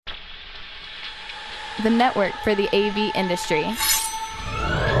the network for the AV industry.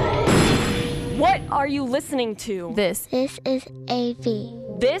 What are you listening to? This is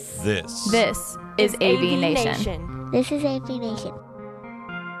AV. This is AV Nation. This is AV Nation.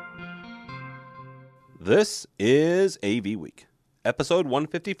 This is AV Week, episode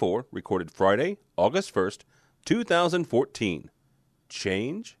 154, recorded Friday, August 1st, 2014.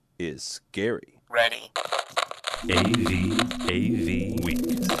 Change is scary. Ready. AV Week.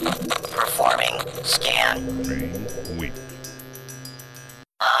 Performing scan. Week.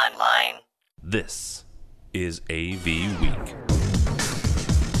 Online. This is AV Week.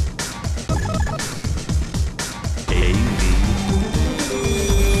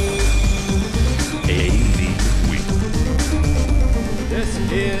 AV Week. This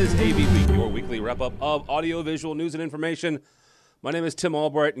is AV Week, your weekly wrap-up of audiovisual news and information. My name is Tim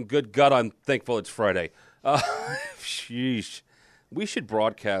Albright, and good God, I'm thankful it's Friday. Sheesh. We should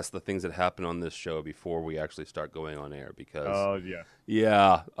broadcast the things that happen on this show before we actually start going on air because...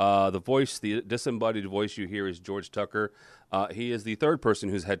 the voice, the disembodied voice you hear is George Tucker. He is the third person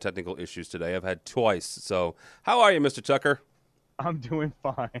who's had technical issues today. I've had twice. So how are you, Mr. Tucker? I'm doing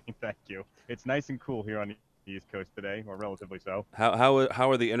fine, thank you. It's nice and cool here on the East Coast today, or relatively so. How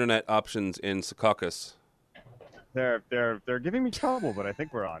are the internet options in Secaucus? They're giving me trouble, but I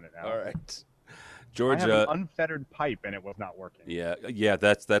think we're on it now. All right. George, I have an unfettered pipe, and it was not working. Yeah,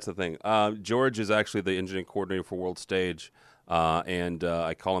 that's the thing. George is actually the engineering coordinator for World Stage, and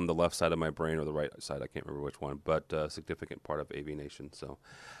I call him the left side of my brain or the right side. I can't remember which one, but a significant part of AV Nation. So,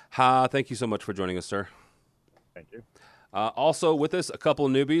 thank you so much for joining us, sir. Thank you. Also with us, a couple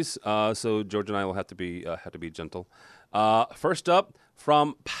of newbies. So George and I will have to be gentle. First up,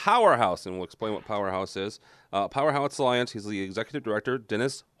 from Powerhouse, and we'll explain what Powerhouse is. Powerhouse Alliance. He's the executive director,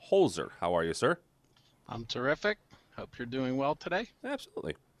 Dennis Holzer. How are you, sir? I'm terrific. Hope you're doing well today.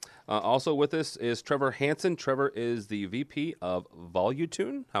 Absolutely. Also with us is Trevor Hansen. Trevor is the VP of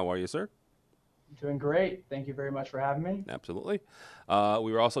Volutune. How are you, sir? Doing great. Thank you very much for having me. Absolutely.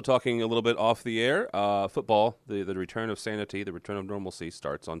 We were also talking a little bit off the air. Football, the return of sanity, the return of normalcy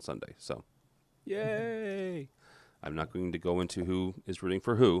starts on Sunday. So, yay! I'm not going to go into who is rooting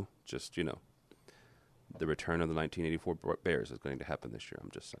for who. Just, the return of the 1984 Bears is going to happen this year. I'm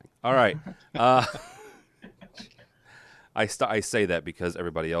just saying. All right. I say that because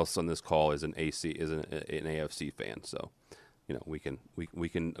everybody else on this call is an AFC fan. So, we can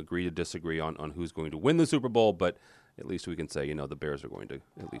agree to disagree on who's going to win the Super Bowl, but at least we can say, the Bears are going to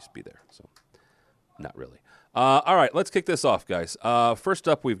at least be there. So, not really. All right, let's kick this off, guys. First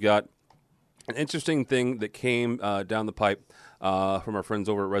up, we've got an interesting thing that came down the pipe from our friends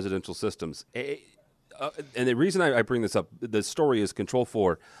over at Residential Systems. And the reason I bring this up, the story is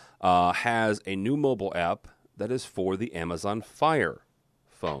Control4 has a new mobile app that is for the Amazon Fire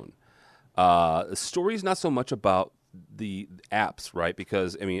phone. The story is not so much about the apps, right?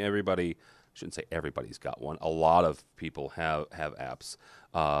 Because, everybody, I shouldn't say everybody's got one. A lot of people have apps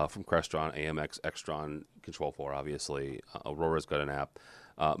from Crestron, AMX, Extron, Control4, obviously. Aurora's got an app.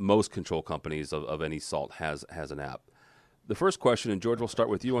 Most control companies of any salt has an app. The first question, and George, we'll start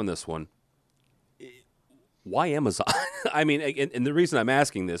with you on this one. Why Amazon? And the reason I'm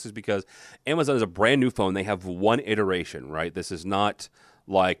asking this is because Amazon is a brand new phone. They have one iteration, right? This is not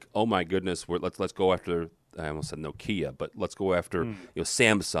like, oh my goodness, let's go after, I almost said Nokia, but let's go after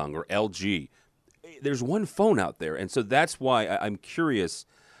Samsung or LG. There's one phone out there, and so that's why I'm curious.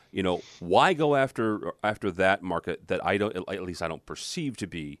 Why go after that market that at least I don't perceive to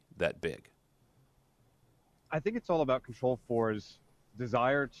be that big? I think it's all about Control4's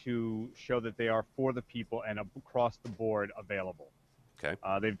desire to show that they are for the people and across the board available. Okay.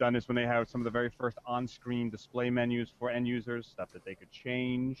 They've done this when they have some of the very first on-screen display menus for end users, stuff that they could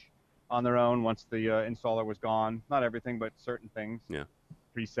change on their own once the installer was gone. Not everything, but certain things. Yeah.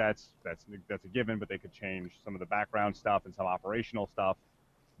 Presets, that's a given, but they could change some of the background stuff and some operational stuff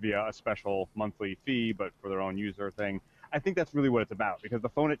via a special monthly fee, but for their own user thing. I think that's really what it's about, because the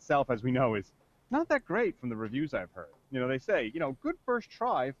phone itself, as we know, is not that great from the reviews I've heard. They say, good first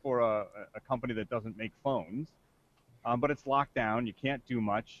try for a company that doesn't make phones, but it's locked down. You can't do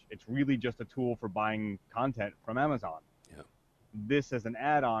much. It's really just a tool for buying content from Amazon. Yeah. This as an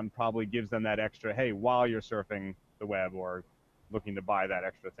add-on probably gives them that extra, hey, while you're surfing the web or looking to buy that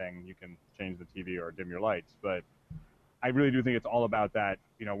extra thing, you can change the TV or dim your lights. But I really do think it's all about that.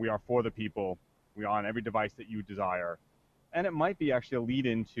 We are for the people. We are on every device that you desire. And it might be actually a lead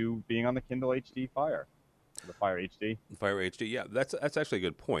into being on the Kindle HD Fire, the Fire HD. The Fire HD, yeah, that's actually a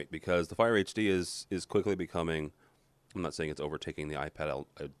good point, because the Fire HD is quickly becoming. I'm not saying it's overtaking the iPad.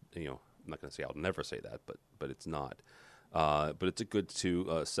 I'm not going to say I'll never say that, but it's not. but it's a good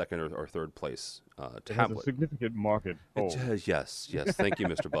second or third place It has tablet. a significant market. Yes. Thank you,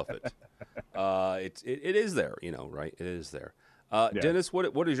 Mr. Buffett. It is there, right? It is there. Dennis,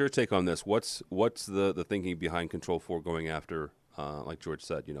 what is your take on this? What's the thinking behind Control 4 going after, like George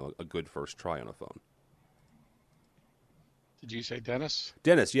said, a good first try on a phone? Did you say Dennis?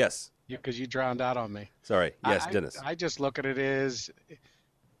 Dennis, yes. Because you drowned out on me. Sorry. Yes, Dennis. I just look at it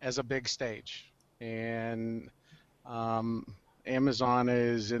as a big stage. And Amazon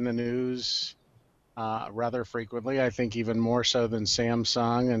is in the news rather frequently. I think even more so than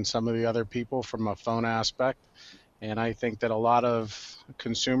Samsung and some of the other people from a phone aspect. And I think that a lot of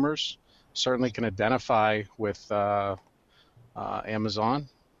consumers certainly can identify with Amazon.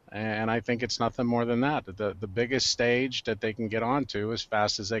 And I think it's nothing more than that. The biggest stage that they can get onto as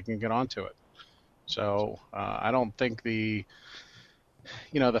fast as they can get onto it. So I don't think the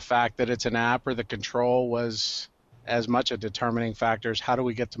fact that it's an app or the control was as much a determining factor as how do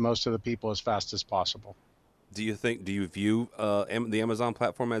we get to most of the people as fast as possible. Do you view the Amazon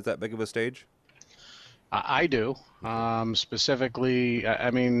platform as that big of a stage? I do. Specifically,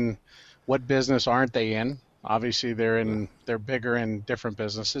 I mean, what business aren't they in? Obviously, they're bigger in different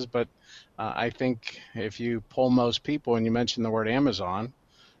businesses, but I think if you poll most people and you mention the word Amazon,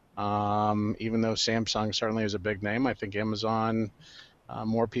 even though Samsung certainly is a big name, I think Amazon,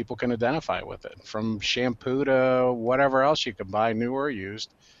 more people can identify with it. From shampoo to whatever else you can buy, new or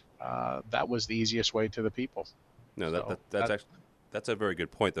used, that was the easiest way to the people. No, that's a very good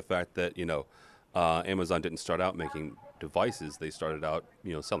point. The fact that Amazon didn't start out making devices; they started out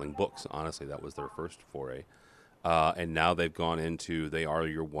selling books. Honestly, that was their first foray, and now they've gone into they are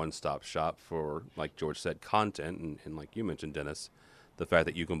your one-stop shop for, like George said, content, and like you mentioned, Dennis, the fact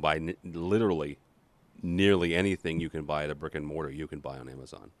that you can buy literally nearly anything you can buy at a brick and mortar you can buy on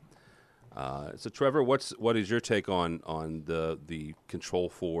Amazon. So Trevor, what is your take on the Control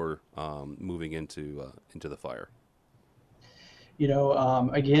 4 moving into the Fire?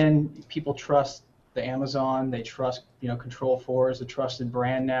 Again, people trust the Amazon. They trust, Control 4 is a trusted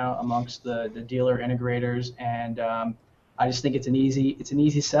brand now amongst the dealer integrators, and I just think it's an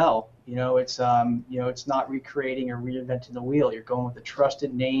easy sell. It's not recreating or reinventing the wheel. You're going with a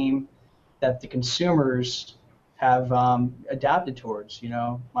trusted name that the consumers have adapted towards.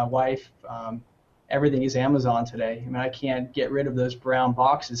 My wife, everything is Amazon today. I mean, I can't get rid of those brown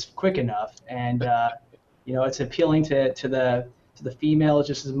boxes quick enough, and it's appealing to the females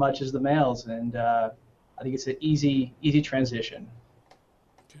just as much as the males, and I think it's an easy transition.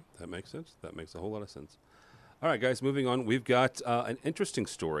 Okay, that makes sense. That makes a whole lot of sense. All right, guys, moving on. We've got an interesting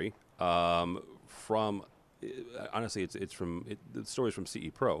story from. Honestly, the story's from CE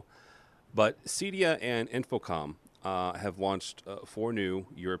Pro, but CEDIA and Infocom have launched 4 new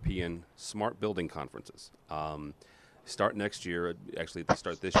European smart building conferences. Start next year. Actually, they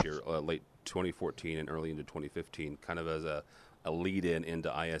start this year, late 2014 and early into 2015, kind of as a lead-in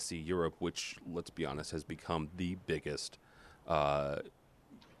into ISE Europe, which, let's be honest, has become the biggest AV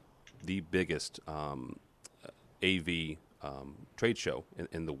trade show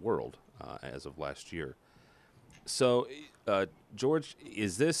in the world as of last year. So, George,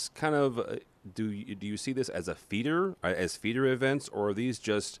 is this kind of do you see this as a feeder events, or are these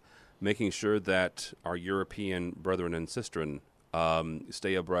just making sure that our European brethren and sistren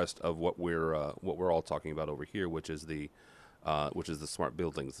stay abreast of what we're all talking about over here, which is the smart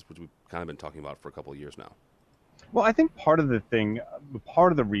buildings, which we've kind of been talking about for a couple of years now? Well, I think part of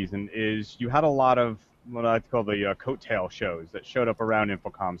the reason is you had a lot of what I call the coattail shows that showed up around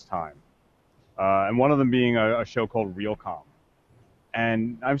Infocom's time, and one of them being a show called Realcomm.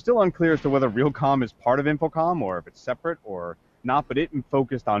 And I'm still unclear as to whether Realcomm is part of Infocom or if it's separate or not, but it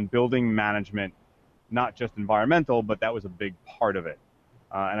focused on building management, not just environmental, but that was a big part of it.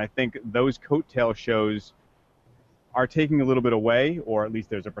 And I think those coattail shows are taking a little bit away, or at least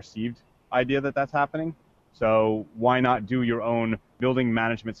there's a perceived idea that that's happening. So why not do your own building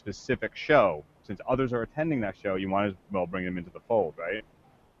management specific show? Since others are attending that show, you might as well bring them into the fold, right?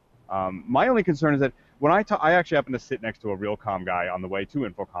 My only concern is that when I actually happened to sit next to a Realcomm guy on the way to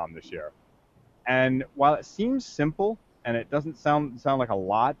Infocom this year. And while it seems simple and it doesn't sound like a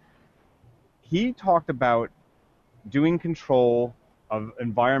lot, he talked about doing control of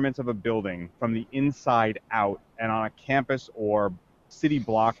environments of a building from the inside out and on a campus or city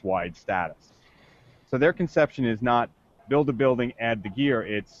block-wide status. So their conception is not build a building, add the gear.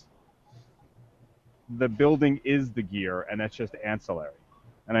 It's the building is the gear, and that's just ancillary.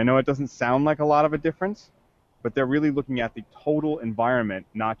 And I know it doesn't sound like a lot of a difference, but they're really looking at the total environment,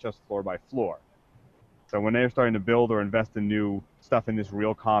 not just floor by floor. So when they're starting to build or invest in new stuff in this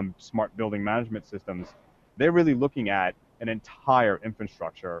Realcomm smart building management systems, they're really looking at an entire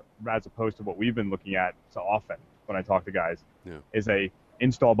infrastructure, as opposed to what we've been looking at so often when I talk to guys, is a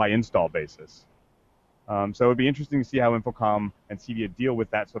install by install basis. So it would be interesting to see how Infocom and CEDIA deal with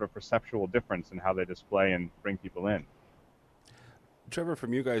that sort of perceptual difference in how they display and bring people in. Trevor,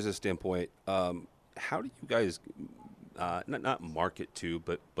 from you guys' standpoint, how do you guys not market to,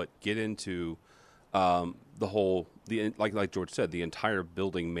 but get into like George said, the entire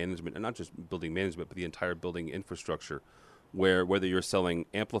building management, and not just building management, but the entire building infrastructure, where whether you're selling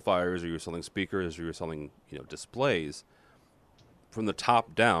amplifiers or you're selling speakers or you're selling displays, from the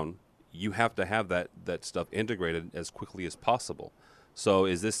top down, you have to have that stuff integrated as quickly as possible. So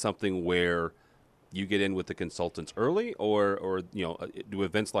is this something where you get in with the consultants early, or do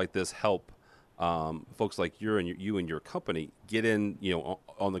events like this help folks like you and your company get in,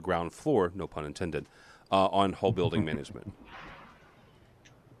 on the ground floor, no pun intended, on whole building management?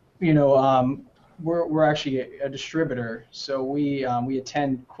 We're actually a distributor, so we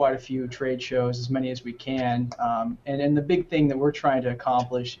attend quite a few trade shows, as many as we can, and the big thing that we're trying to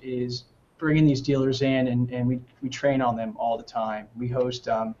accomplish is bringing these dealers in, and we train on them all the time. We host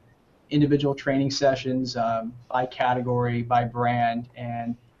individual training sessions by category, by brand,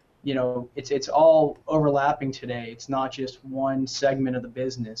 and it's all overlapping today. It's not just one segment of the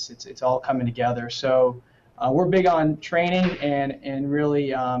business. It's all coming together. So we're big on training and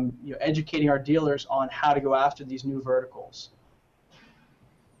really educating our dealers on how to go after these new verticals.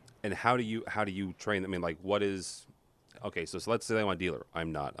 And how do you train? I mean, like, what is okay? So let's say I'm a dealer.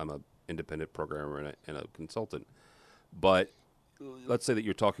 I'm not. I'm an independent programmer and a consultant. But let's say that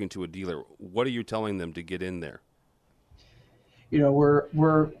you're talking to a dealer. What are you telling them to get in there?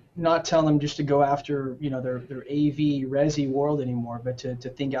 We're not telling them just to go after their AV resi world anymore, but to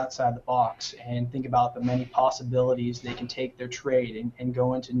think outside the box and think about the many possibilities they can take their trade and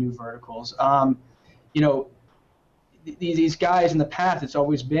go into new verticals. These guys in the past, it's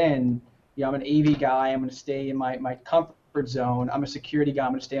always been, I'm an AV guy, I'm going to stay in my comfort zone. I'm a security guy,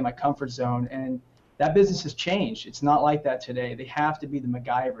 I'm going to stay in my comfort zone. And that business has changed. It's not like that today. They have to be the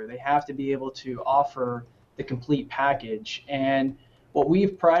MacGyver. They have to be able to offer the complete package. And what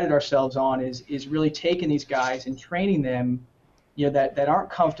we've prided ourselves on is really taking these guys and training them, that aren't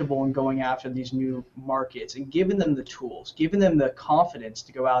comfortable in going after these new markets, and giving them the tools, giving them the confidence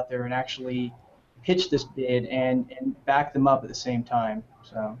to go out there and actually pitch this bid and back them up at the same time.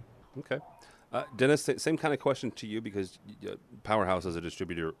 So. Okay. Dennis, same kind of question to you, because Powerhouse is a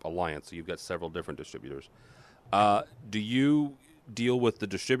distributor alliance, so you've got several different distributors. Do you deal with the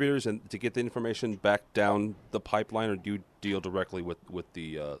distributors and to get the information back down the pipeline, or do you deal directly with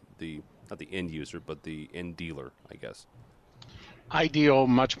the not the end user, but the end dealer, I guess? I deal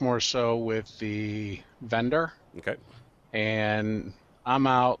much more so with the vendor. Okay. And I'm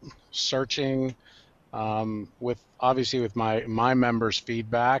out searching with my members'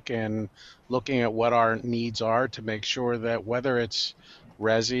 feedback and looking at what our needs are to make sure that whether it's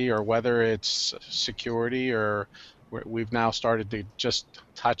resi or whether it's security, or we've now started to just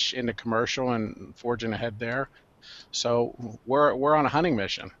touch into commercial and forging ahead there. So we're on a hunting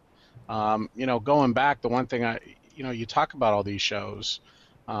mission. Going back, the one thing you talk about all these shows,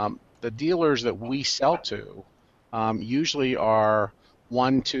 the dealers that we sell to usually are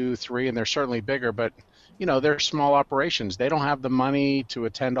 1, 2, 3, and they're certainly bigger, but they're small operations. They don't have the money to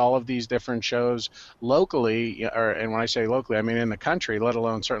attend all of these different shows locally, and when I say locally, I mean in the country, let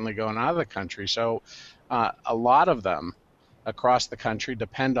alone certainly going out of the country. So a lot of them across the country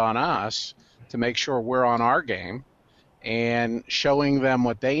depend on us to make sure we're on our game and showing them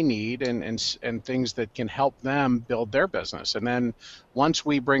what they need and things that can help them build their business. And then once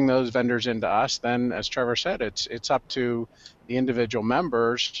we bring those vendors into us, then as Trevor said, it's up to the individual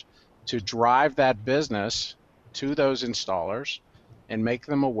members to drive that business to those installers and make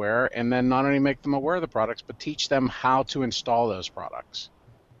them aware, and then not only make them aware of the products, but teach them how to install those products.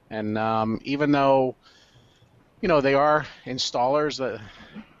 And even though, they are installers,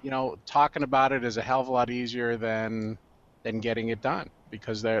 talking about it is a hell of a lot easier than getting it done,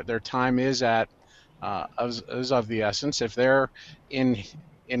 because their time is of the essence. If they're in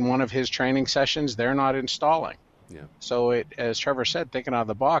one of his training sessions, they're not installing. Yeah. So as Trevor said, thinking out of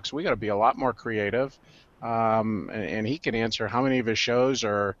the box, we got to be a lot more creative. And he can answer how many of his shows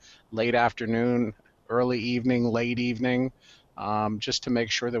are late afternoon, early evening, late evening, just to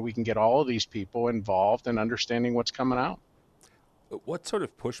make sure that we can get all of these people involved in understanding what's coming out. What sort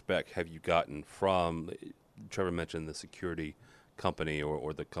of pushback have you gotten from, Trevor mentioned the security company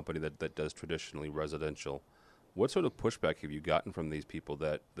or the company that does traditionally residential. What sort of pushback have you gotten from these people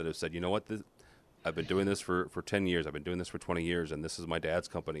that have said, you know what, I've been doing this for 10 years. I've been doing this for 20 years, and this is my dad's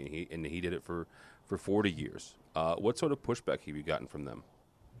company, and he did it for 40 years. What sort of pushback have you gotten from them?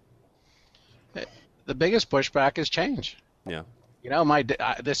 The biggest pushback is change. Yeah.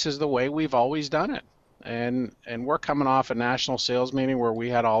 This is the way we've always done it. And we're coming off a national sales meeting where we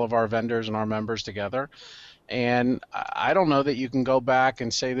had all of our vendors and our members together. And I don't know that you can go back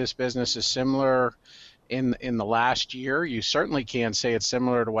and say this business is similar in the last year. You certainly can't say it's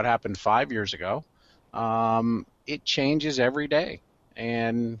similar to what happened 5 years ago. It changes every day,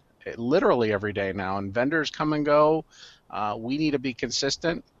 and literally every day now. And vendors come and go. We need to be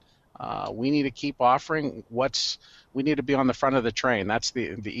consistent. We need to keep offering we need to be on the front of the train. That's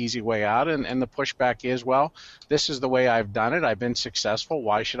the easy way out. And the pushback is, well, this is the way I've done it. I've been successful.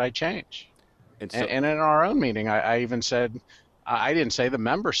 Why should I change? And in our own meeting, I even said, I didn't say, the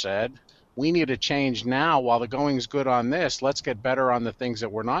member said, we need to change now while the going's good on this. Let's get better on the things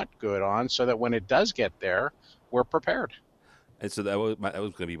that we're not good on so that when it does get there, we're prepared. And so that was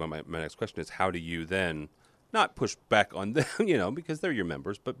going to be my next question is, how do you then not push back on them, because they're your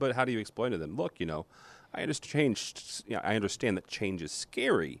members, but how do you explain to them, look, I understand that change is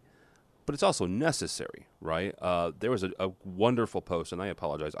scary, but it's also necessary, right? There was a wonderful post, and I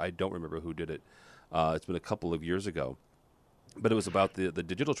apologize, I don't remember who did it. It's been a couple of years ago, but it was about the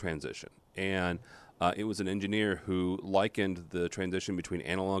digital transition. And it was an engineer who likened the transition between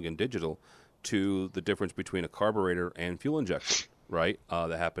analog and digital to the difference between a carburetor and fuel injection, right?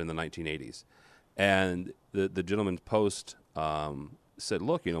 That happened in the 1980s. And the gentleman's post said,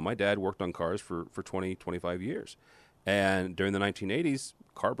 look, my dad worked on cars for 20, 25 years. And during the 1980s,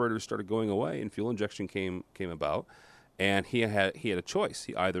 carburetors started going away and fuel injection came about. And he had a choice.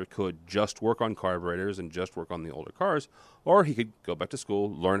 He either could just work on carburetors and just work on the older cars, or he could go back to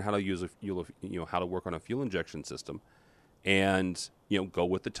school, learn how to use how to work on a fuel injection system, and go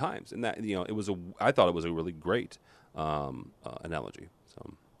with the times. And that I thought it was a really great analogy.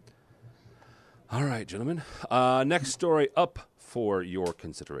 So, all right, gentlemen. Next story up for your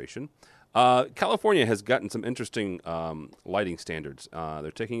consideration. California has gotten some interesting lighting standards. They're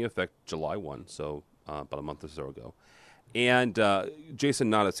taking effect July 1, so about a month or so ago. And Jason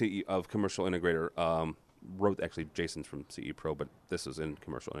Nada, CEO of Commercial Integrator, wrote, actually Jason's from CE Pro, but this is in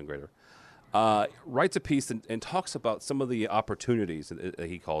Commercial Integrator, writes a piece and talks about some of the opportunities,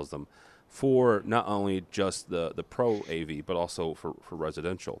 he calls them, for not only just the Pro AV, but also for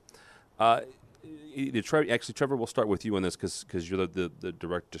residential. Trevor, we'll start with you on this because you're the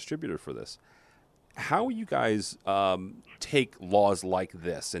direct distributor for this. How you guys take laws like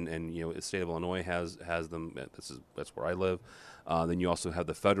this, and the state of Illinois has them. That's where I live. Then you also have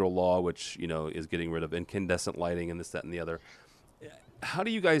the federal law, which is getting rid of incandescent lighting and this, that, and the other. How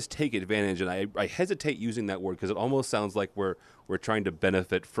do you guys take advantage? And I hesitate using that word because it almost sounds like we're trying to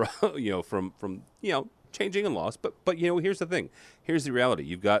benefit from from changing in laws. But here's the thing. Here's the reality.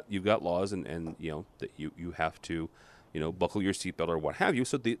 You've got laws and that you have to buckle your seatbelt or what have you.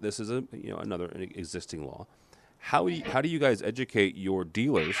 So this is another existing law. How do you guys educate your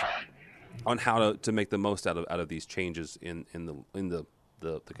dealers on how to make the most out of these changes in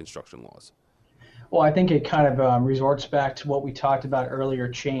the construction laws? Well, I think it kind of resorts back to what we talked about earlier,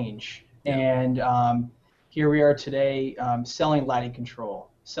 change. Yeah. And here we are today selling lighting control,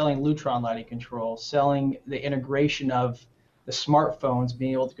 selling Lutron lighting control, selling the integration of the smartphones,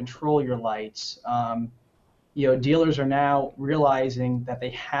 being able to control your lights. Dealers are now realizing that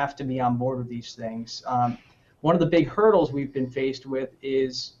they have to be on board with these things. One of the big hurdles we've been faced with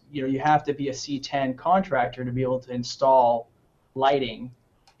is, you have to be a C10 contractor to be able to install lighting.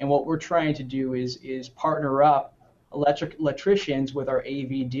 And what we're trying to do is partner up electricians with our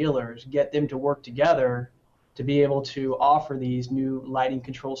AV dealers, get them to work together to be able to offer these new lighting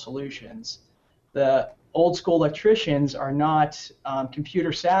control solutions. The old school electricians are not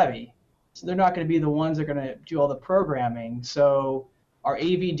computer savvy, so they're not going to be the ones that are going to do all the programming. So our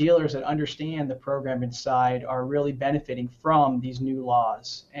AV dealers that understand the programming side are really benefiting from these new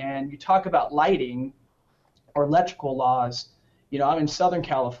laws. And you talk about lighting or electrical laws. I'm in Southern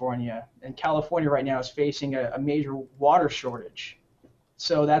California, and California right now is facing a major water shortage.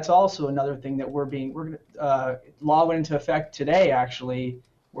 So that's also another thing that law went into effect today, actually,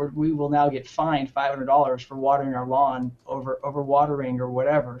 where we will now get fined $500 for watering our lawn over watering or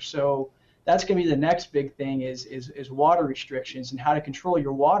whatever. So that's going to be the next big thing is water restrictions and how to control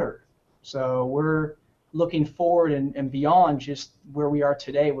your water. So we're looking forward and beyond just where we are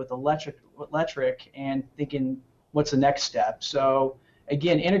today with electric and thinking, what's the next step? So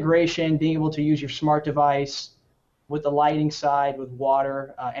again, integration, being able to use your smart device with the lighting side, with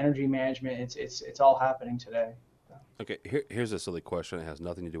water, energy management, it's all happening today. Okay, here's a silly question. It has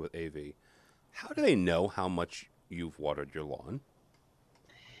nothing to do with AV. How do they know how much you've watered your lawn?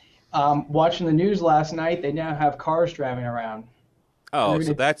 Watching the news last night, they now have cars driving around. Oh,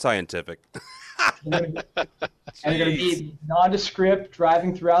 so that's scientific. And they're going to be nondescript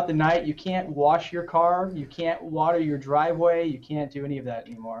driving throughout the night. You can't wash your car. You can't water your driveway. You can't do any of that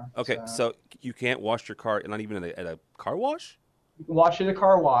anymore. Okay, so you can't wash your car, not even at a car wash? You can wash it at a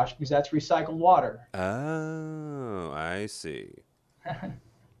car wash because that's recycled water. Oh, I see.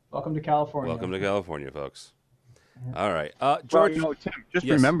 Welcome to California. Welcome to California, folks. All right. George, George. Tim, just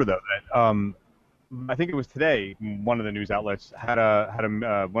yes. remember, though, that I think it was today, one of the news outlets had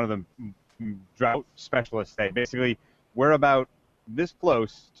one of the drought specialists say, basically, we're about this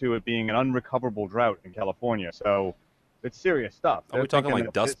close to it being an unrecoverable drought in California. So it's serious stuff. Are we talking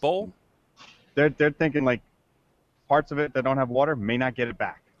like Dust Bowl? They're thinking like parts of it that don't have water may not get it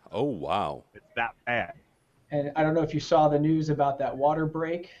back. Oh, wow. It's that bad. And I don't know if you saw the news about that water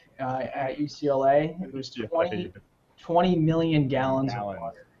break at UCLA. It was 20 million gallons of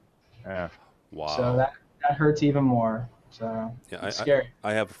water. Yeah. Wow. So that hurts even more. So it's scary.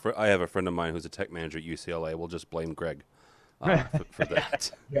 I have a friend of mine who's a tech manager at UCLA. We'll just blame Greg for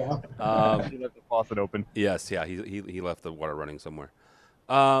that. Yeah. He left the faucet open. Yes, yeah, he left the water running somewhere.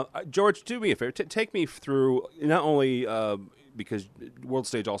 George, do me a favor. Take me through not only because World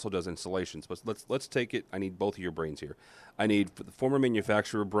Stage also does installations, but let's take it. I need both of your brains here. I need the former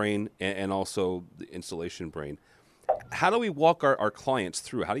manufacturer brain and also the installation brain. How do we walk our clients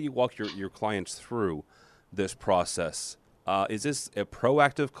through? How do you walk your clients through this process? Is this a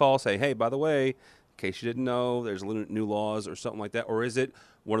proactive call? Say, hey, by the way, in case you didn't know, there's new laws or something like that, or is it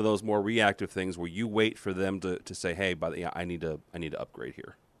one of those more reactive things where you wait for them to say, hey, I need to upgrade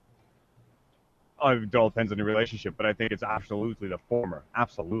here? It all depends on the relationship, but I think it's absolutely the former.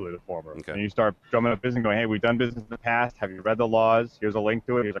 Absolutely the former. Okay. And you start drumming up business, going, hey, we've done business in the past. Have you read the laws? Here's a link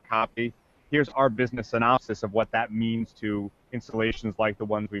to it. Here's a copy. Here's our business synopsis of what that means to installations like the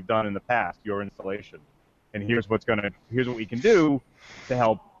ones we've done in the past, your installation. And here's what we can do to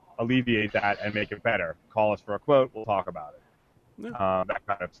help alleviate that and make it better. Call us for a quote. We'll talk about it. Yeah. That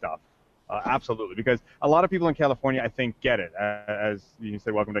kind of stuff. Absolutely. Because a lot of people in California, I think, get it. As you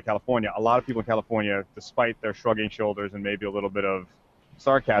say, welcome to California. A lot of people in California, despite their shrugging shoulders and maybe a little bit of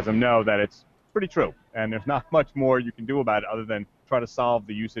sarcasm, know that it's pretty true. And there's not much more you can do about it other than try to solve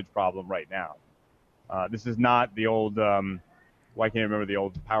the usage problem right now. This is not the old, why can't I remember the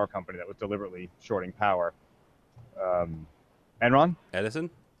old power company that was deliberately shorting power? Enron? Edison?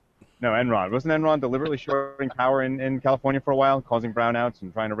 No, Enron. Wasn't Enron deliberately shorting power in California for a while, causing brownouts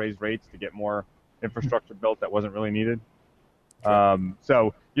and trying to raise rates to get more infrastructure built that wasn't really needed?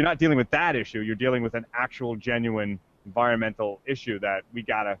 So you're not dealing with that issue. You're dealing with an actual, genuine environmental issue that we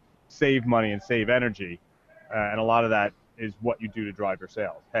got to save money and save energy. And a lot of that is what you do to drive your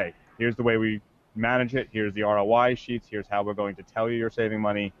sales. Hey, here's the way we manage it. Here's the ROI sheets. Here's how we're going to tell you you're saving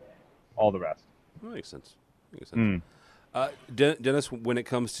money. All the rest. That makes sense. Dennis, when it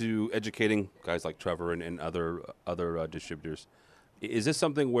comes to educating guys like Trevor and other distributors, is this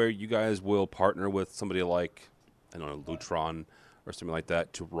something where you guys will partner with somebody like, I don't know, Lutron or something like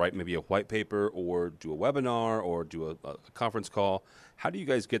that to write maybe a white paper or do a webinar or do a conference call? How do you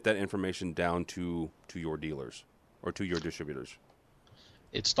guys get that information down to your dealers or to your distributors?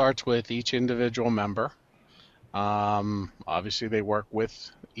 It starts with each individual member. Obviously, they work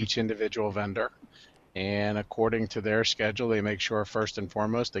with each individual vendor. And according to their schedule, they make sure first and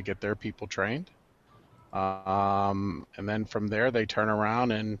foremost they get their people trained. And then from there, they turn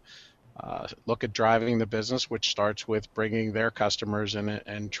around and look at driving the business, which starts with bringing their customers in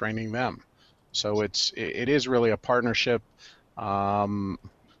and training them. So it is really a partnership,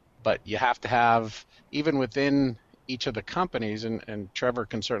 but you have to have, even within each of the companies, and Trevor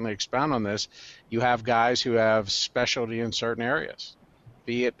can certainly expound on this, you have guys who have specialty in certain areas,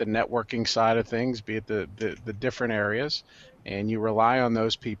 be it the networking side of things, be it the different areas, and you rely on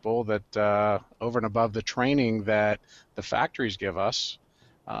those people that over and above the training that the factories give us.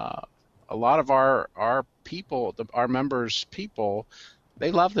 A lot of our people, our members' people,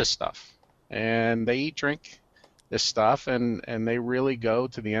 they love this stuff, and they eat, drink this stuff, and they really go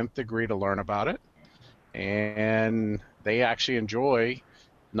to the nth degree to learn about it, and they actually enjoy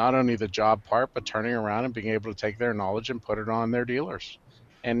not only the job part, but turning around and being able to take their knowledge and put it on their dealers.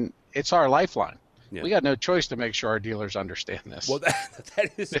 And it's our lifeline. Yeah. We got no choice to make sure our dealers understand this. Well,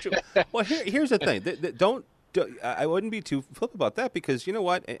 that is true. Well, here's the thing. I wouldn't be too flip about that, because you know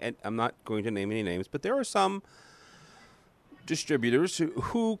what? And I'm not going to name any names, but there are some distributors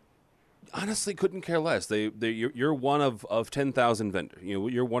who Honestly, couldn't care less. You're one of 10,000 vendors.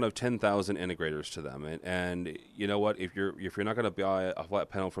 You're one of 10,000 integrators to them, and you know what? If you're not going to buy a flat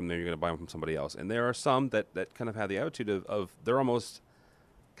panel from there, you're going to buy them from somebody else. And there are some that kind of have the attitude of they're almost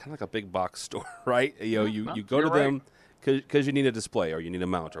kind of like a big box store, right? You go to them because you need a display or you need a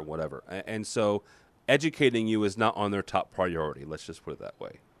mount or whatever, and so educating you is not on their top priority. Let's just put it that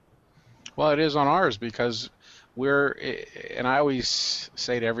way. Well, it is on ours because and I always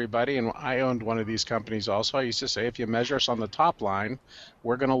say to everybody, and I owned one of these companies also, I used to say, if you measure us on the top line,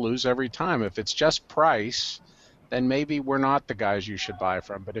 we're going to lose every time. If it's just price, then maybe we're not the guys you should buy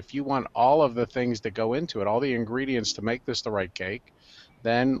from. But if you want all of the things that go into it, all the ingredients to make this the right cake,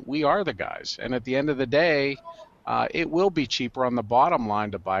 then we are the guys. And at the end of the day, it will be cheaper on the bottom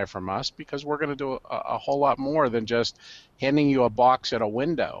line to buy from us because we're going to do a whole lot more than just handing you a box at a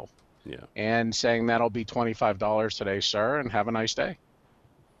window. Yeah. And saying that'll be $25 today, sir, and have a nice day.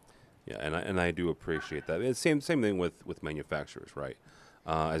 Yeah, and I do appreciate that. It's same thing with manufacturers, right?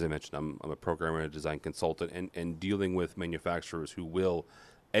 As I mentioned, I'm a programmer and a design consultant, and dealing with manufacturers who will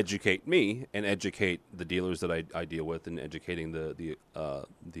educate me and educate the dealers that I deal with, and educating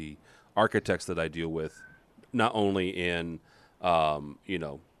the architects that I deal with, not only in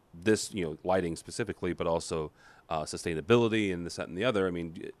this lighting specifically, but also sustainability and this, that, and the other. I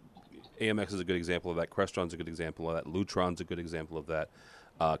mean, AMX is a good example of that. Crestron's a good example of that. Lutron's a good example of that.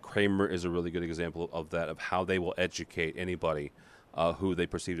 Kramer is a really good example of that, of how they will educate anybody who they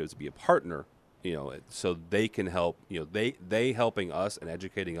perceive as to be a partner, so they can help. They helping us and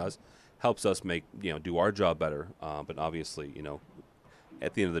educating us helps us make do our job better. But obviously,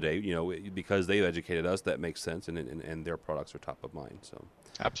 at the end of the day, because they've educated us, that makes sense, and their products are top of mind. So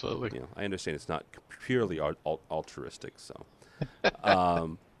absolutely, I understand it's not purely altruistic. So.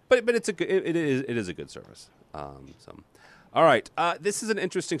 But it's it is a good service. All right. This is an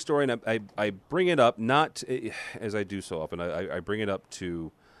interesting story, and I bring it up not as I do so often. I bring it up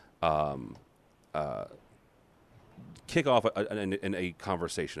to kick off a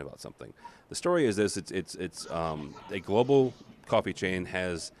conversation about something. The story is this: it's a global coffee chain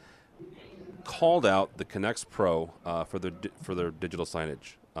has called out the Connex Pro for their digital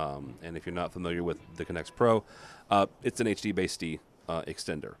signage. And if you're not familiar with the Connex Pro, it's an HDBaseT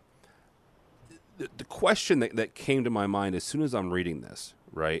extender. The question that came to my mind as soon as I'm reading this,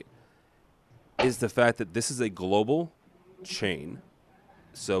 right, is the fact that this is a global chain.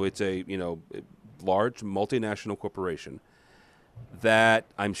 So it's a large multinational corporation that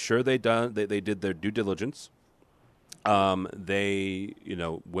I'm sure they did their due diligence. They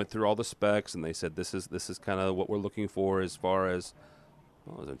went through all the specs and they said this is kind of what we're looking for as far as.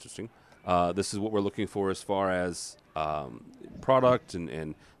 Well, that was interesting. This is what we're looking for as far as product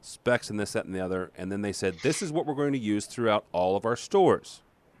and specs and this, that, and the other. And then they said, this is what we're going to use throughout all of our stores.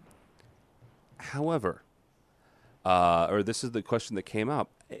 However, or this is the question that came up.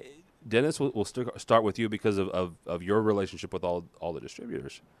 Dennis, we'll start with you because of your relationship with all the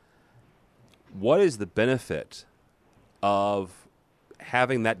distributors. What is the benefit of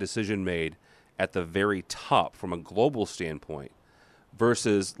having that decision made at the very top from a global standpoint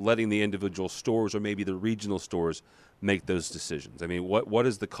versus letting the individual stores or maybe the regional stores make those decisions? I mean, what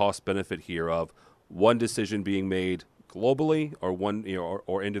is the cost benefit here of one decision being made globally, or one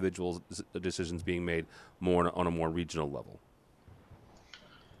or individual decisions being made more on a more regional level?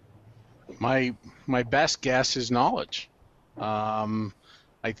 My best guess is knowledge.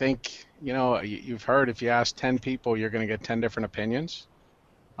 I think you've heard, if you ask 10 people, you're going to get 10 different opinions.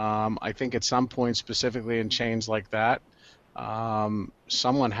 I think at some point, specifically in chains like that,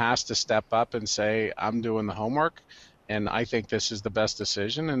 someone has to step up and say, I'm doing the homework, and I think this is the best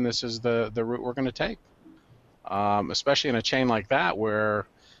decision, and this is the route we're going to take. Especially in a chain like that where,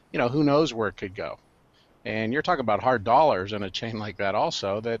 who knows where it could go. And you're talking about hard dollars in a chain like that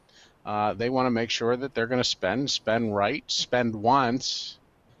also, that they want to make sure that they're going to spend right, spend once,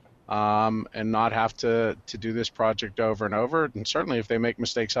 and not have to do this project over and over. And certainly if they make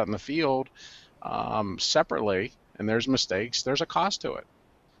mistakes out in the field separately, and there's mistakes, there's a cost to it.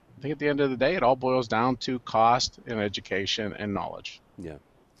 I think at the end of the day, it all boils down to cost and education and knowledge. Yeah.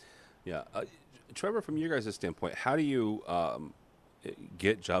 Yeah. Trevor, from your guys' standpoint, how do you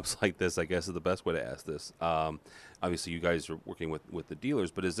get jobs like this, I guess is the best way to ask this. Obviously, you guys are working with the dealers,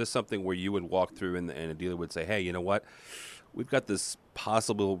 but is this something where you would walk through and a dealer would say, hey, you know what? We've got this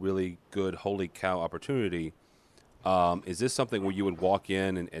possible really good holy cow opportunity. Is this something where you would walk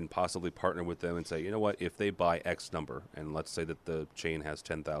in and possibly partner with them and say, you know what, if they buy X number, and let's say that the chain has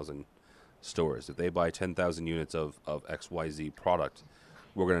 10,000 stores, if they buy 10,000 units of XYZ product,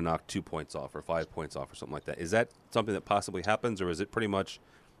 we're going to knock 2 points off or 5 points off or something like that. Is that something that possibly happens, or is it pretty much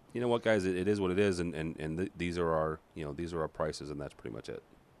you know what, guys, it is what it is, and these are our prices, and that's pretty much it.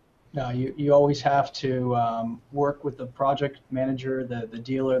 No, you always have to work with the project manager, the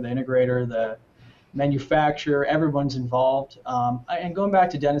dealer, the integrator, the manufacturer. Everyone's involved. And going back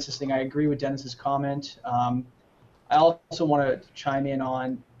to Dennis's thing, I agree with Dennis's comment. I also want to chime in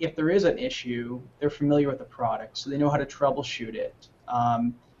on, if there is an issue, they're familiar with the product, so they know how to troubleshoot it.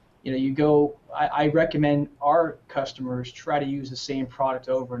 I recommend our customers try to use the same product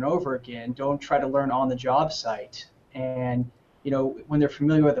over and over again. Don't try to learn on the job site. And when they're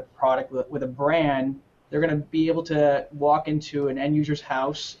familiar with a product, with a brand, they're going to be able to walk into an end user's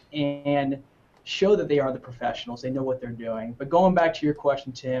house and show that they are the professionals. They know what they're doing. But going back to your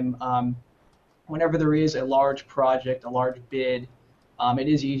question, Tim, whenever there is a large project, a large bid, it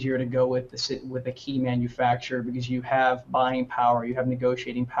is easier to go with a key manufacturer because you have buying power, you have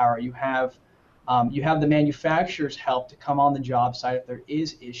negotiating power, you have the manufacturer's help to come on the job site if there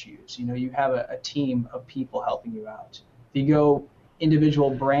is issues. You have a team of people helping you out. If you go individual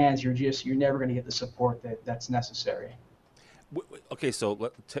brands, you're never going to get the support that's necessary. Okay,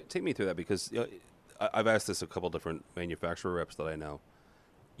 so take me through that, because I've asked this a couple different manufacturer reps that I know.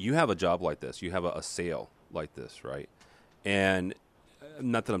 You have a job like this, you have a sale like this, right? And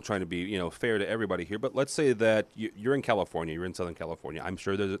not that I'm trying to be fair to everybody here, but let's say that you're in California, you're in Southern California. I'm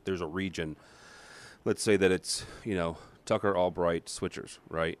sure there's a region. Let's say that it's Tucker Albright Switchers,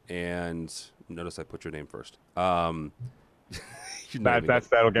 right? And notice I put your name first. That'll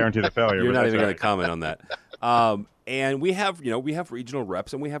guarantee the failure. You're not even going to comment on that. And we have regional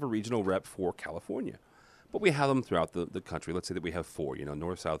reps, and we have a regional rep for California, but we have them throughout the country. Let's say that we have 4,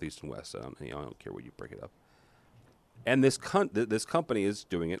 north, south, east, and west. I don't care where you break it up. And this company is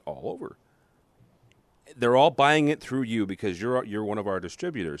doing it all over. They're all buying it through you because you're one of our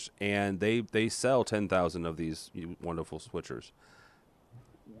distributors, and they sell 10,000 of these wonderful switchers.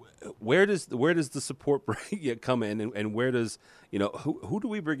 Where does the support come in, and where does who do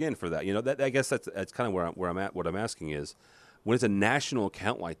we bring in for that? I guess that's kind of where I'm at. What I'm asking is, when it's a national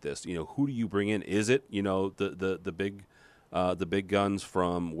account like this, who do you bring in? Is it the big guns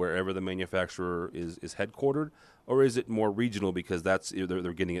from wherever the manufacturer is headquartered, or is it more regional because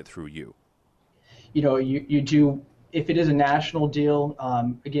they're getting it through you? You do, if it is a national deal.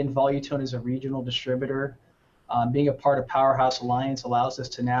 Again, Volutone is a regional distributor. Being a part of Powerhouse Alliance allows us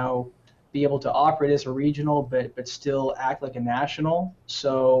to now be able to operate as a regional, but still act like a national.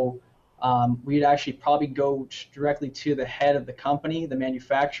 So we'd actually probably go directly to the head of the company, the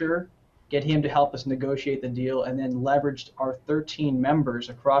manufacturer, get him to help us negotiate the deal, and then leverage our 13 members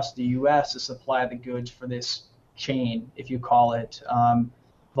across the U.S. to supply the goods for this chain, if you call it.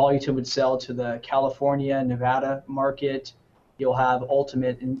 Volutone would sell to the California, Nevada market. You'll have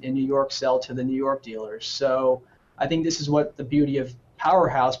Ultimate in New York sell to the New York dealers. So I think this is what the beauty of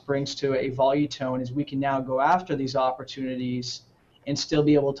Powerhouse brings to a Volutone, is we can now go after these opportunities and still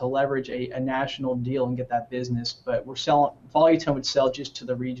be able to leverage a national deal and get that business. But Volutone would sell just to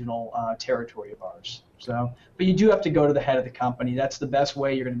the regional territory of ours. So, but you do have to go to the head of the company. That's the best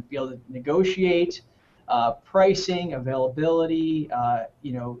way you're going to be able to negotiate pricing, availability,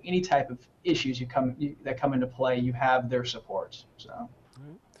 any type of issues that come into play. You have their support. So,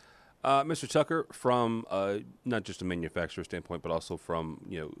 Mr. Tucker, from not just a manufacturer standpoint, but also from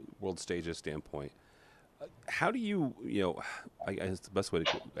World Stages standpoint, how do you I guess the best way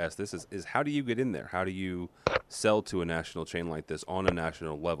to ask this is how do you get in there? How do you sell to a national chain like this on a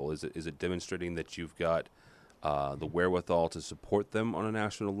national level? Is it demonstrating that you've got the wherewithal to support them on a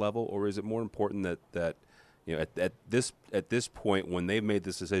national level, or is it more important that at this point, when they've made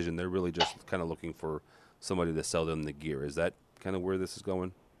this decision, they're really just kind of looking for somebody to sell them the gear? Is that kind of where this is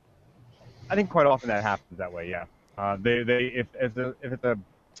going? I think quite often that happens that way. Yeah, if it's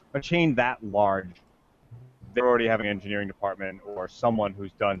a chain that large, they already have an engineering department or someone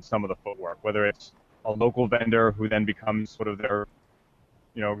who's done some of the footwork, whether it's a local vendor who then becomes sort of their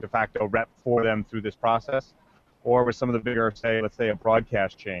de facto rep for them through this process, or with some of the bigger, let's say a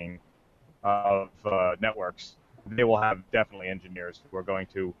broadcast chain of networks, they will have definitely engineers who are going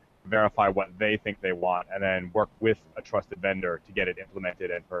to verify what they think they want and then work with a trusted vendor to get it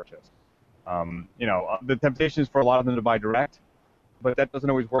implemented and purchased. The temptation is for a lot of them to buy direct, but that doesn't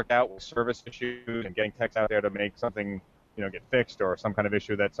always work out with service issues and getting techs out there to make something get fixed, or some kind of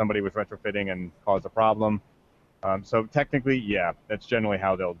issue that somebody was retrofitting and caused a problem. So technically, yeah, that's generally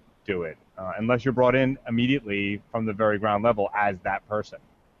how they'll do it, unless you're brought in immediately from the very ground level as that person.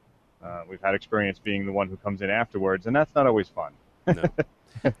 We've had experience being the one who comes in afterwards, and that's not always fun. No.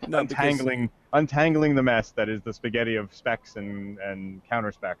 Untangling the mess that is the spaghetti of specs and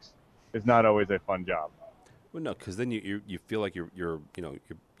counter specs is not always a fun job. Well, no, because then you feel like you're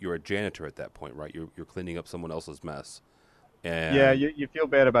a janitor at that point, right? You're cleaning up someone else's mess. And Yeah, you feel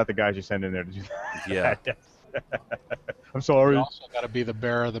bad about the guys you send in there to do that. Yeah. Yes. I'm sorry. You also got to be the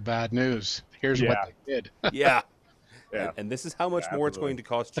bearer of the bad news. Here's what they did. Yeah. Yeah. And this is how much more it's absolutely. going to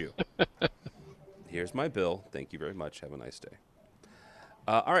cost you. Here's my bill. Thank you very much. Have a nice day.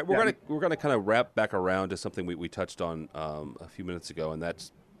 All right, we're gonna kind of wrap back around to something we touched on a few minutes ago, and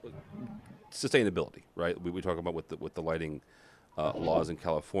that's sustainability, right? We talk about with the lighting laws in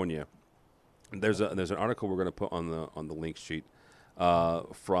California. There's an article we're going to put on the link sheet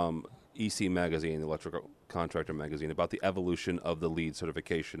from EC Magazine, the Electrical Contractor Magazine, about the evolution of the LEED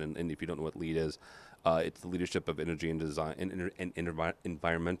certification. And if you don't know what LEED is, it's the Leadership of Energy and Design and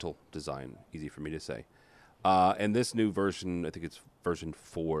Environmental Design. Easy for me to say. And this new version, I think it's version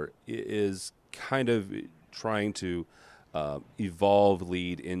 4, is kind of trying to evolve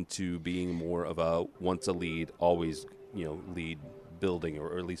LEED into being more of a once a LEED, always LEED building,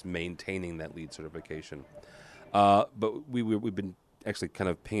 or at least maintaining that LEED certification. But we've been actually kind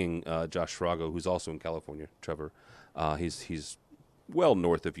of pinging Josh Schrago, who's also in California. Trevor, he's well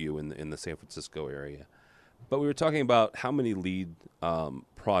north of you in the San Francisco area. But we were talking about how many LEED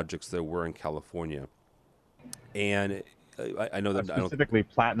projects there were in California, and I know that specifically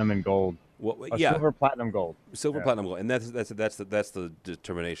platinum and gold. Silver, platinum, gold. Silver, platinum, gold, and that's the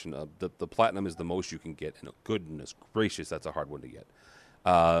determination of the platinum is the most you can get, and goodness gracious, that's a hard one to get.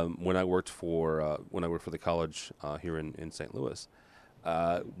 When I worked for the college here in St. Louis,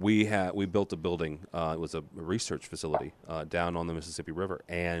 we built a building. It was a research facility down on the Mississippi River,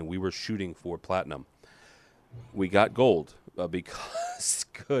 and we were shooting for platinum. We got gold because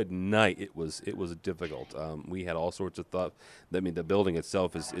good night, it was difficult. We had all sorts of thought. I mean, the building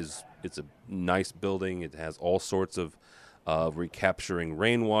itself it's a nice building. It has all sorts of recapturing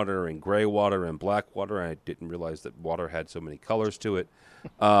rainwater and gray water and black water. I didn't realize that water had so many colors to it.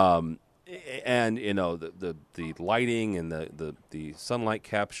 And the lighting and the sunlight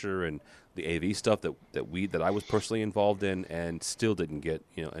capture and the AV stuff that I was personally involved in, and still didn't get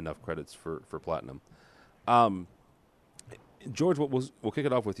enough credits for platinum. George, we'll kick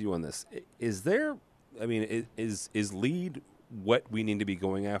it off with you on this. Is there, is LEED what we need to be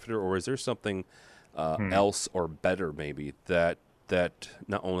going after, or is there something else or better maybe that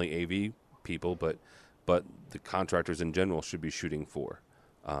not only AV people but the contractors in general should be shooting for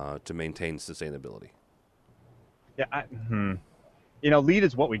to maintain sustainability? Yeah, LEED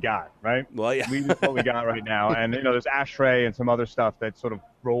is what we got, right? Well, yeah. LEED is what we got right now, and there's ASHRAE and some other stuff that sort of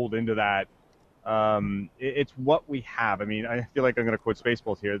rolled into that. It's what we have. I mean, I feel like I'm going to quote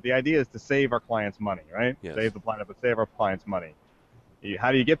Spaceballs here. The idea is to save our clients money, right? Yes. Save the planet, but save our clients money.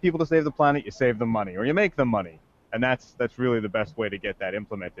 How do you get people to save the planet? You save them money, or you make them money, and that's really the best way to get that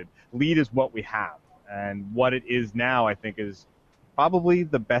implemented. LEED is what we have, and what it is now, I think, is probably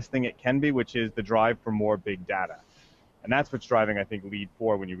the best thing it can be, which is the drive for more big data, and that's what's driving, I think, LEED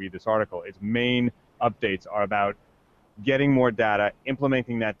 4. When you read this article, its main updates are about getting more data,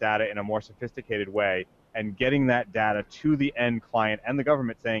 implementing that data in a more sophisticated way, and getting that data to the end client and the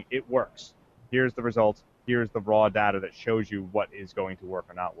government saying it works. Here's the results. Here's the raw data that shows you what is going to work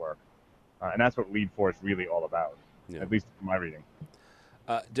or not work. And that's what LEED 4 is really all about, at least from my reading.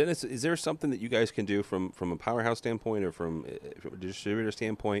 Dennis, is there something that you guys can do from a powerhouse standpoint or from a distributor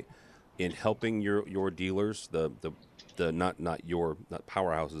standpoint in helping your dealers, not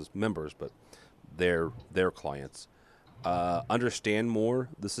powerhouses members, but their clients, understand more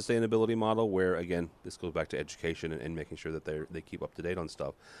the sustainability model, where again this goes back to education and making sure that they keep up to date on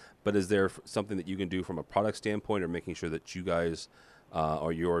stuff? But is there something that you can do from a product standpoint, or making sure that you guys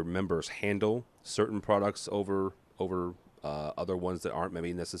or your members handle certain products over other ones that aren't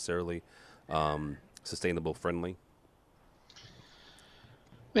maybe necessarily sustainable friendly? I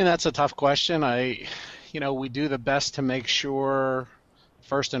mean, that's a tough question. We do the best to make sure,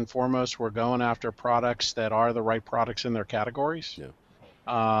 first and foremost, we're going after products that are the right products in their categories. Yeah.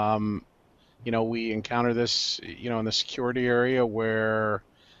 We encounter this, in the security area where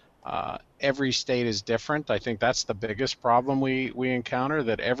every state is different. I think that's the biggest problem we encounter,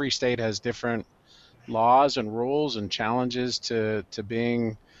 that every state has different laws and rules and challenges to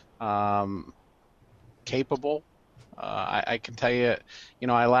being capable. I can tell you,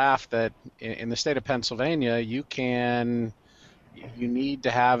 I laugh that in the state of Pennsylvania, you need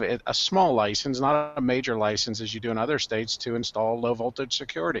to have a small license, not a major license as you do in other states, to install low voltage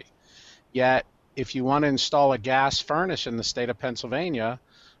security. Yet, if you want to install a gas furnace in the state of Pennsylvania,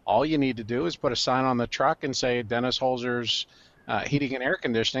 all you need to do is put a sign on the truck and say Dennis Holzer's Heating and Air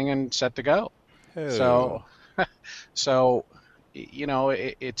Conditioning, and set to go. Oh. So,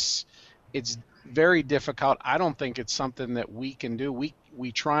 it's very difficult. I don't think it's something that we can do.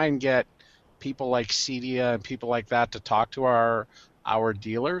 We try and get people like Cedia and people like that to talk to our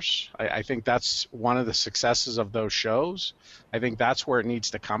dealers. I think that's one of the successes of those shows. I think that's where it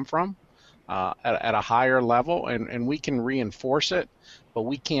needs to come from, at a higher level, and we can reinforce it, but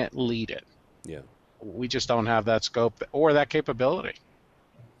we can't lead it. Yeah. We just don't have that scope or that capability.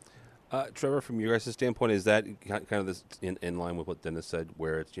 Trevor, from your guys' standpoint, is that kind of this in line with what Dennis said,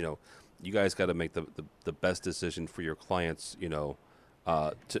 where it's, you guys got to make the best decision for your clients,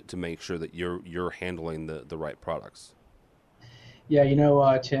 to make sure that you're handling the right products? Yeah,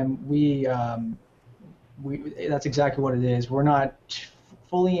 Tim, we that's exactly what it is. We're not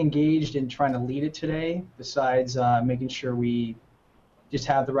fully engaged in trying to lead it today, besides making sure we just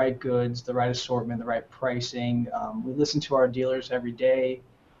have the right goods, the right assortment, the right pricing. We listen to our dealers every day.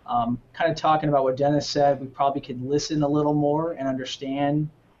 Kind of talking about what Dennis said, we probably could listen a little more and understand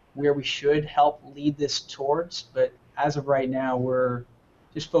where we should help lead this towards. But as of right now, we're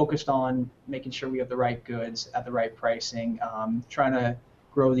just focused on making sure we have the right goods at the right pricing, trying to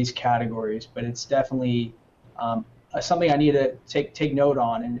grow these categories. But it's definitely something I need to take note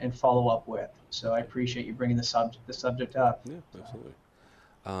on and follow up with. So I appreciate you bringing the subject up. Yeah, absolutely.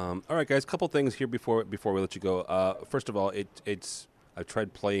 All right, guys, a couple things here before we let you go. First of all, I've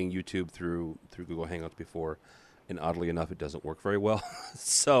tried playing YouTube through Google Hangouts before, and oddly enough, it doesn't work very well.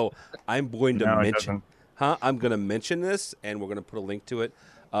 So I'm going to mention. I'm going to mention this, and we're going to put a link to it.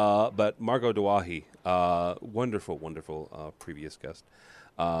 But Margot Dawahi, wonderful previous guest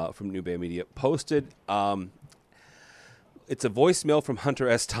from New Bay Media, posted. It's a voicemail from Hunter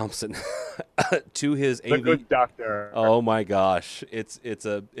S. Thompson to his The AV. Good Doctor. Oh my gosh, it's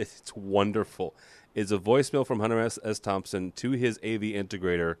wonderful. It's a voicemail from Hunter S. Thompson to his AV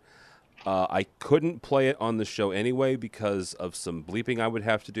integrator. I couldn't play it on the show anyway because of some bleeping I would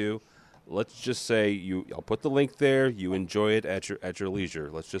have to do. Let's just say I'll put the link there. You enjoy it at your leisure.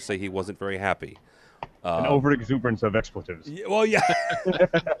 Let's just say he wasn't very happy. An overexuberance of expletives. Well, yeah.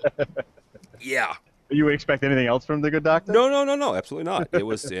 Yeah. You expect anything else from The Good Doctor? No, absolutely not. It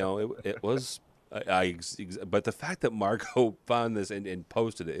was, it was. But the fact that Margot found this and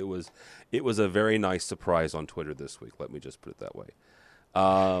posted it, it was a very nice surprise on Twitter this week. Let me just put it that way.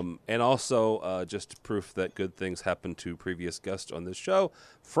 And also, just proof that good things happen to previous guests on this show,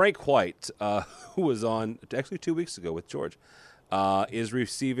 Frank White, who was on actually 2 weeks ago with George, is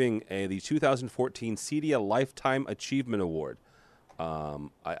receiving the 2014 Cedia Lifetime Achievement Award.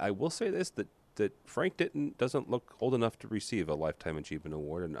 I will say this, that Frank doesn't look old enough to receive a Lifetime Achievement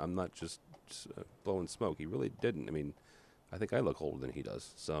Award, and I'm not just blowing smoke. He really didn't. I mean, I think I look older than he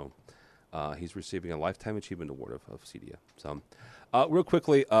does. So he's receiving a Lifetime Achievement Award of Cedia. So real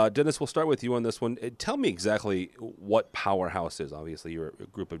quickly, Dennis, we'll start with you on this one. Tell me exactly what Powerhouse is. Obviously, you're a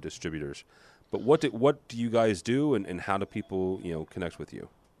group of distributors. But what do you guys do, and how do people connect with you?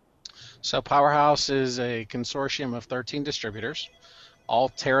 So Powerhouse is a consortium of 13 distributors, all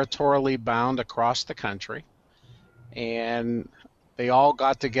territorially bound across the country, and they all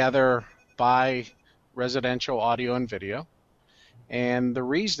got together by residential audio and video. And the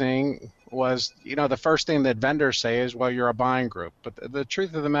reasoning was, the first thing that vendors say is, well, you're a buying group. But the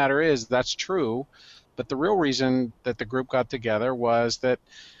truth of the matter is that's true. But the real reason that the group got together was that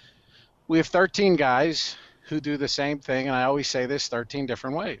we have 13 guys who do the same thing, and I always say this, 13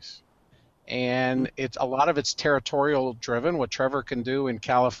 different ways. And a lot of it's territorial driven. What Trevor can do in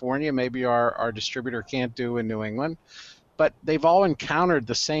California, maybe our distributor can't do in New England. But they've all encountered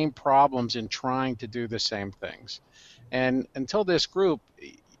the same problems in trying to do the same things. And until this group,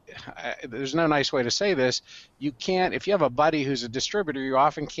 there's no nice way to say this, you can't, if you have a buddy who's a distributor, you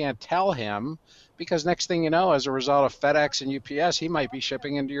often can't tell him, because next thing you know, as a result of FedEx and UPS, he might be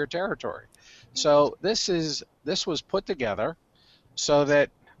shipping into your territory. So this was put together so that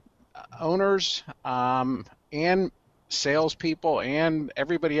owners and salespeople and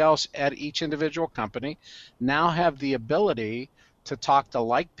everybody else at each individual company now have the ability to talk to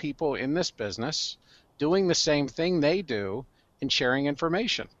like people in this business, doing the same thing they do, and sharing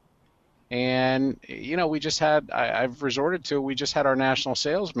information. And we just had we just had our national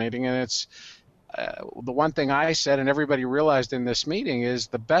sales meeting, and it's the one thing I said and everybody realized in this meeting is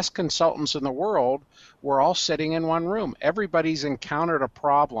the best consultants in the world were all sitting in one room. Everybody's encountered a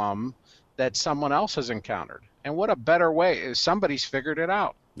problem that someone else has encountered. And what a better way is somebody's figured it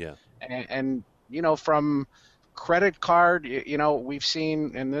out. Yeah. And from credit card, we've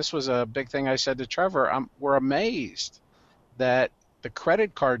seen, and this was a big thing I said to Trevor, we're amazed that the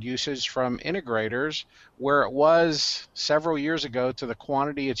credit card usage from integrators, where it was several years ago to the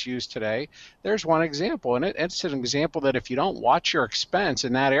quantity it's used today, there's one example. And it's an example that if you don't watch your expense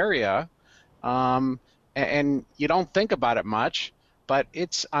in that area, and you don't think about it much, but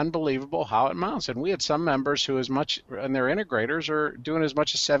it's unbelievable how it mounts. And we had some members who and their integrators are doing as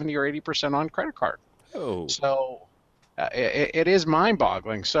much as 70 or 80% on credit card. Oh. So it is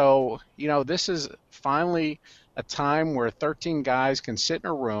mind-boggling. So, this is finally a time where 13 guys can sit in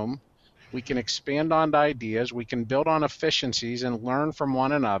a room. We can expand on ideas. We can build on efficiencies and learn from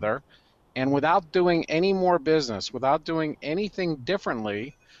one another. And without doing any more business, without doing anything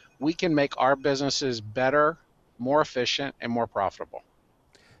differently, we can make our businesses better, more efficient, and more profitable.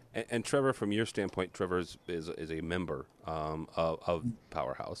 And Trevor, from your standpoint, Trevor is a member of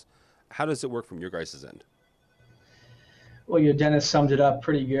Powerhouse. How does it work from your guys' end? Well, Dennis summed it up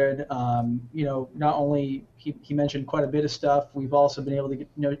pretty good. Not only he mentioned quite a bit of stuff, we've also been able to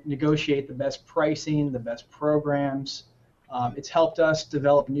negotiate the best pricing, the best programs. It's helped us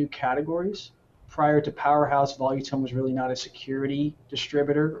develop new categories. Prior to Powerhouse, Volutone was really not a security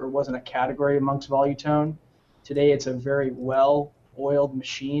distributor or wasn't a category amongst Volutone. Today, it's a very well-oiled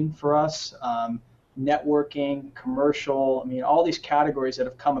machine for us. Networking, commercial, all these categories that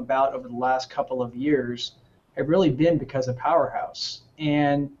have come about over the last couple of years have really been because of Powerhouse.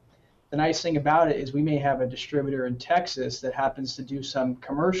 And the nice thing about it is we may have a distributor in Texas that happens to do some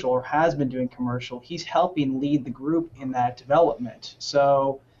commercial or has been doing commercial. He's helping lead the group in that development.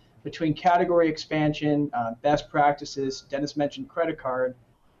 So between category expansion, best practices, Dennis mentioned credit card.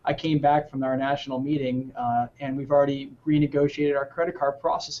 I came back from our national meeting and we've already renegotiated our credit card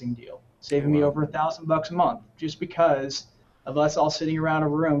processing deal, saving me over $1,000 a month just because of us all sitting around a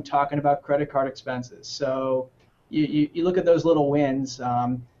room talking about credit card expenses. So you look at those little wins,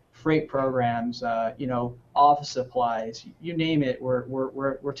 freight programs, office supplies, you name it,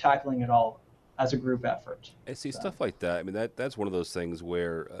 we're tackling it all as a group effort. And see, stuff like that, that's one of those things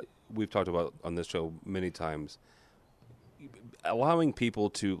where we've talked about on this show many times, allowing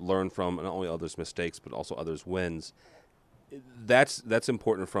people to learn from not only others' mistakes but also others' wins. That's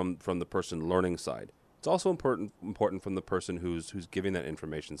important from the person learning side. It's also important from the person who's giving that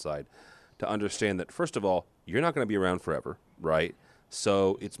information side to understand that, first of all, you're not going to be around forever, right?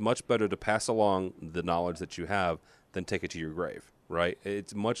 So it's much better to pass along the knowledge that you have than take it to your grave, right?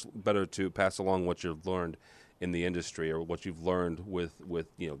 It's much better to pass along what you've learned in the industry or what you've learned with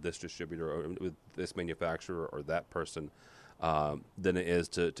this distributor or with this manufacturer or that person than it is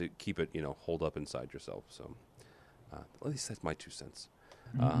to keep it hold up inside yourself. So at least that's my 2 cents.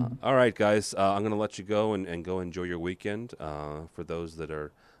 All right, guys, I'm going to let you go and go enjoy your weekend. For those that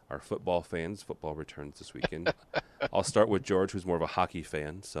are football fans, football returns this weekend. I'll start with George, who's more of a hockey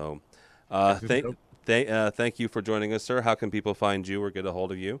fan. So thank you for joining us, sir. How can people find you or get a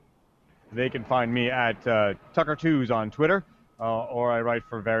hold of you? They can find me at Tucker2s on Twitter, or I write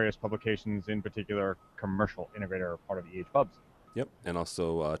for various publications, in particular Commercial Integrator, part of EH Pubs. Yep, and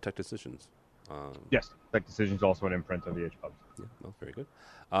also Tech Decisions. Yes, Tech Decisions, also an imprint of EH Pubs. Yeah, well, very good.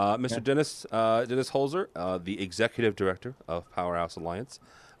 Mr. Dennis Holzer, the Executive Director of Powerhouse Alliance.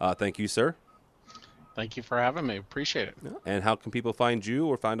 Thank you, sir. Thank you for having me. Appreciate it. Yeah. And how can people find you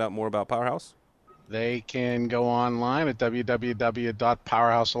or find out more about Powerhouse? They can go online at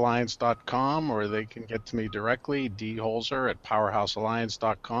www.powerhousealliance.com, or they can get to me directly,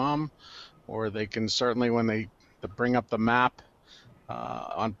 dholzer@powerhousealliance.com, or they can certainly, when they bring up the map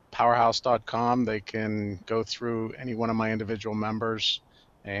on powerhouse.com, they can go through any one of my individual members,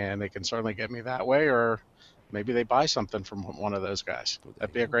 and they can certainly get me that way, or maybe they buy something from one of those guys.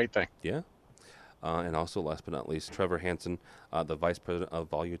 That'd be a great thing. Yeah. And also, last but not least, Trevor Hansen, the Vice President of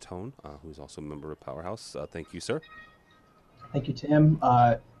Volutone, who's also a member of Powerhouse. Thank you, sir. Thank you, Tim.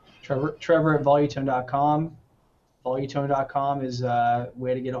 Trevor at Volutone.com. Volutone.com is a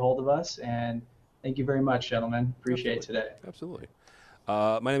way to get a hold of us. And thank you very much, gentlemen. Appreciate it today. Absolutely.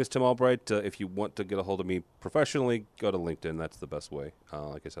 My name is Tim Albright. If you want to get a hold of me professionally, go to LinkedIn. That's the best way.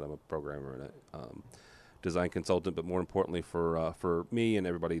 Like I said, I'm a programmer and a design consultant, but more importantly for me and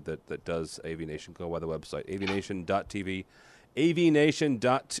everybody that does AVNation, go by the website, avnation.tv,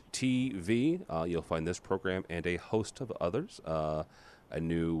 avnation.tv. You'll find this program and a host of others. A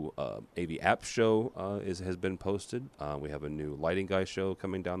new AV app show has been posted. We have a new lighting guy show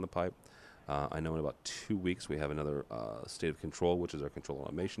coming down the pipe. I know in about 2 weeks we have another State of Control, which is our control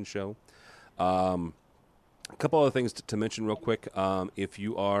automation show. A couple other things to mention real quick. If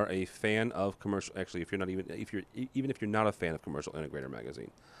you are a fan of commercial, actually, if you're not if you're not a fan of Commercial Integrator magazine,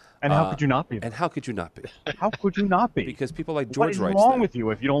 and how could you not be? And how could you not be? How could you not be? Because people like George writes. What is wrong with you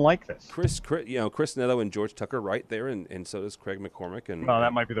if you don't like this? Chris Netto and George Tucker write there, and so does Craig McCormick. And well,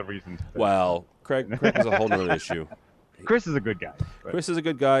 that might be the reason. Well, Craig is a whole other issue. Chris is a good guy. But. Chris is a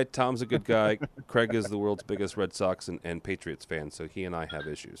good guy. Tom's a good guy. Craig is the world's biggest Red Sox and Patriots fan, so he and I have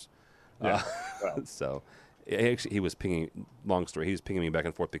issues. Yeah. Well. So actually, he was pinging. Long story. He was pinging me back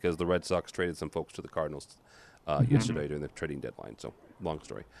and forth because the Red Sox traded some folks to the Cardinals yesterday during the trading deadline. So long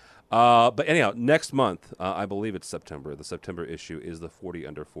story. But anyhow, next month, I believe it's September. The September issue is the 40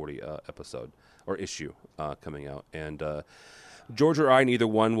 Under 40 episode or issue coming out, and George or I, neither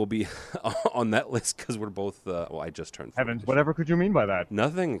one will be on that list because we're both. I just turned 40. Heavens, whatever could you mean by that?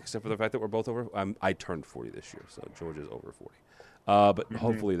 Nothing except for the fact that we're both over. I turned 40 this year, so George is over 40. But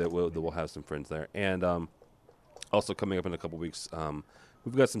hopefully that we'll have some friends there, and also coming up in a couple weeks,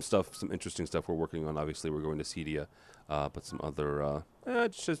 we've got some interesting stuff we're working on. Obviously, we're going to CEDIA, but some other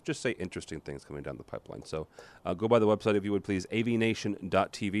just say interesting things coming down the pipeline. So go by the website if you would please,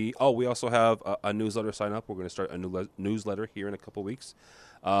 avnation.tv. Oh, we also have a newsletter sign up. We're going to start a newsletter here in a couple weeks.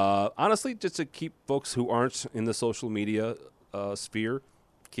 Honestly, just to keep folks who aren't in the social media sphere,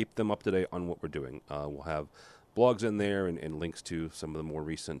 keep them up to date on what we're doing. We'll have blogs in there and links to some of the more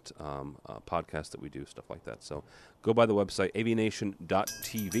recent podcasts that we do, stuff like that. So go by the website,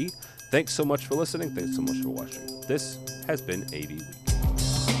 avnation.tv. Thanks so much for listening. Thanks so much for watching. This has been AV Week.